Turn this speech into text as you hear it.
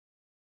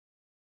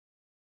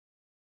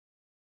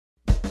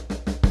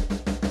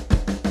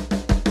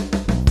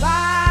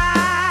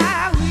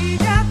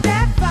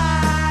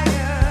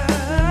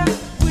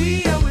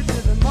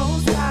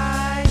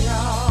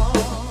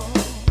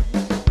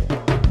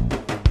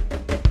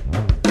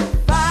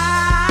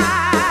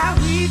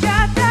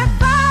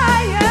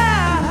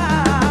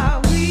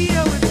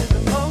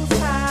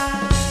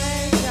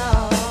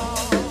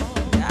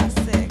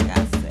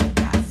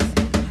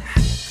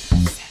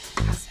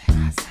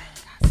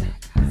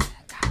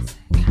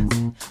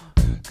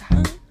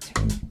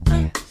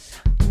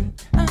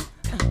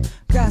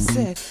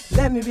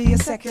me be a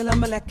secular,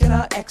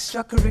 molecular,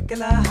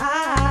 extracurricular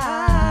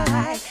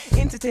high.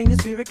 Entertain the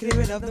spirit, clear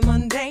it of the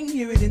mundane.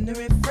 Hear it in the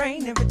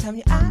refrain every time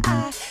you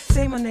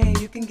say my name.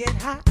 You can get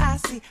high. I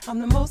see I'm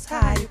the most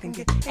high. You can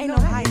get ain't no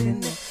higher than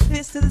this.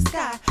 Fist to the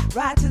sky,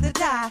 ride to the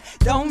die.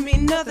 Don't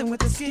mean nothing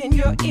with the skin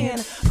you're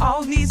in.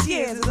 All these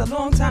years is a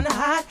long time to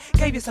hide.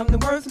 Gave you something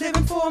worth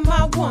living for,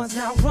 my ones.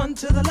 Now run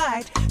to the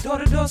light.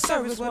 Door-to-door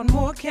service. What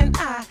more can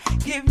I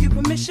give you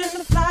permission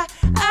to fly?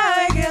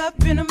 I wake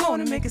up in the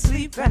morning, make it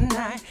sleep at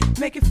night.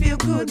 Make it feel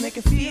good, make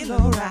it feel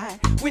alright.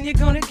 When you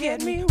gonna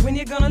get me? When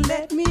you gonna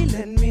let me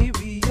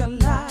be your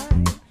light.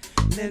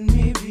 Let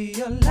me be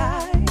your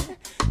light.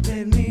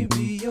 Let me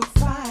be your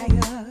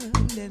fire.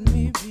 Let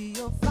me be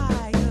your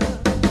fire.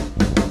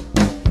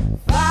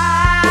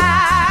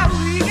 Fire,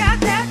 we got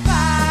that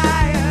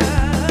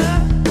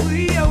fire.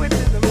 We owe it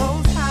to the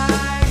Most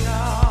High,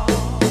 y'all.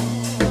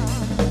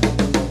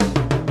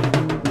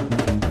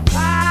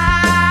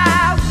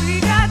 Fire, we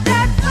got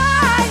that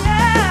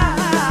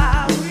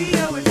fire. We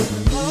owe it to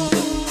the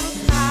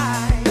Most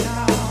High,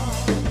 y'all.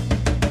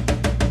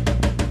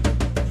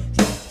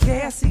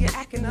 Yeah, I see you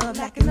acting up,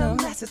 lacking a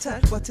master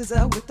touch. What is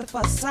up with the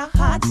facade?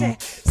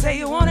 Say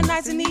you want it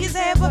nice and easy,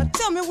 but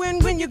tell me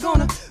when you're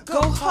gonna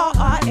go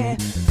hard and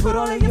put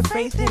all of your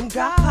faith in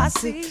God.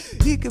 See,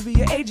 he could be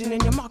your agent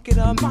and your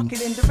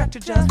marketing director.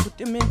 Just put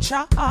them in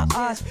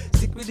charge.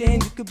 Stick with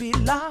him, you could be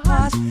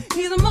lost.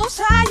 He's the most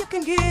high you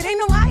can get, ain't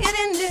no higher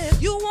than this.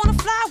 You wanna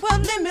fly, well,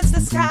 limits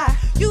the sky.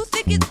 You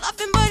think he's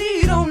bluffing, but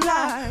he don't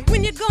lie.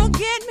 When you gonna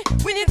get me?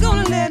 When you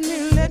gonna let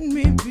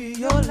me be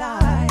your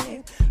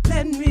light.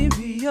 Let me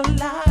be your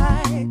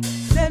light.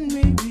 Let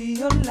me be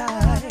your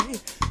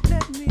light.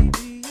 Let me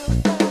be your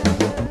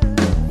fire.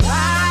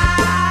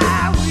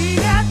 Fire, we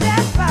got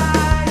that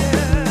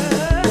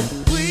fire.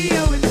 We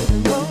owe it to the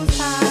Most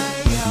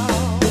High,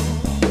 y'all.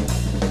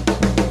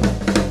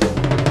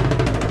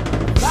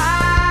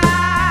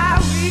 Fire,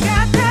 we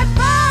got that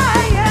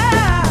fire.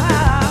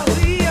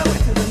 We owe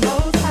it to the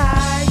Most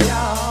High,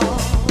 y'all.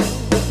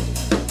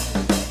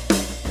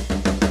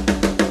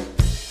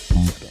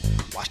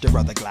 Watch the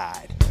brother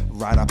glide.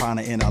 Right up on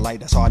it in a light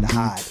that's hard to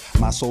hide.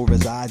 My soul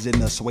resides in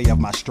the sway of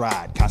my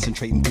stride,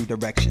 concentrating through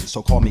directions,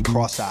 so call me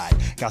cross-eyed.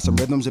 Got some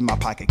rhythms in my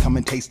pocket, come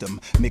and taste them.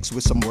 Mixed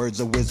with some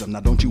words of wisdom, now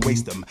don't you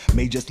waste them.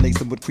 May just lace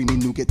them with creamy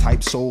nougat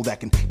type soul that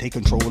can take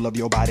control of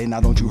your body. Now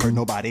don't you hurt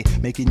nobody,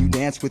 making you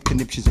dance with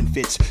conniptions and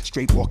fits.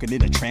 Straight walking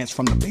in a trance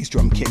from the bass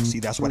drum kick.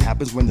 See, that's what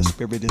happens when the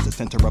spirit is the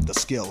center of the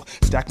skill.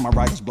 Stack my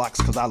writer's blocks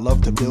cause I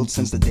love to build.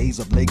 Since the days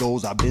of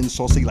Legos, I've been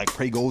saucy like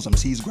Pregos.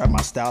 MCs grab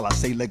my style, I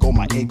say Lego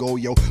my ego,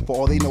 yo. For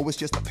all they know, it's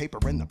just the paper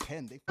and the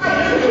pen.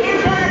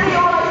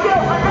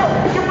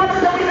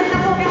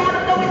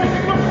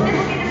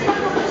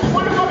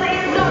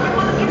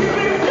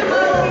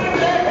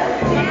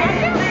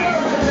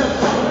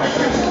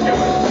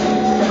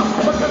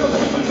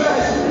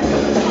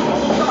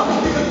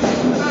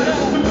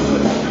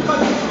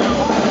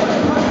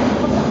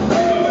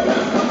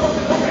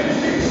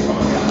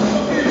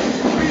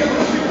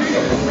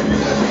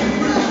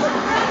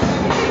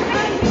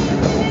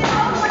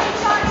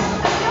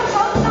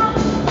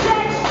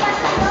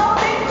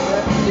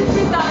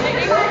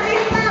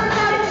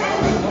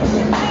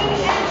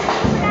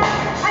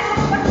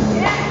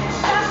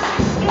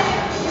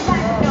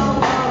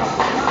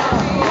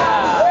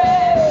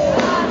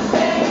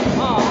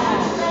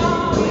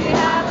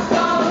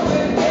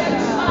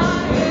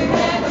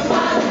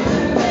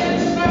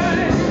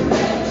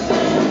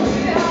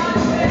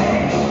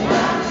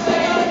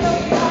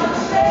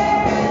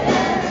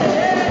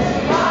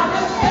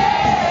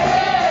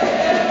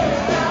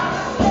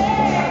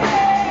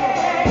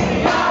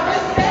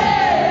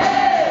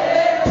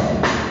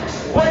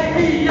 Wake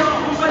me up.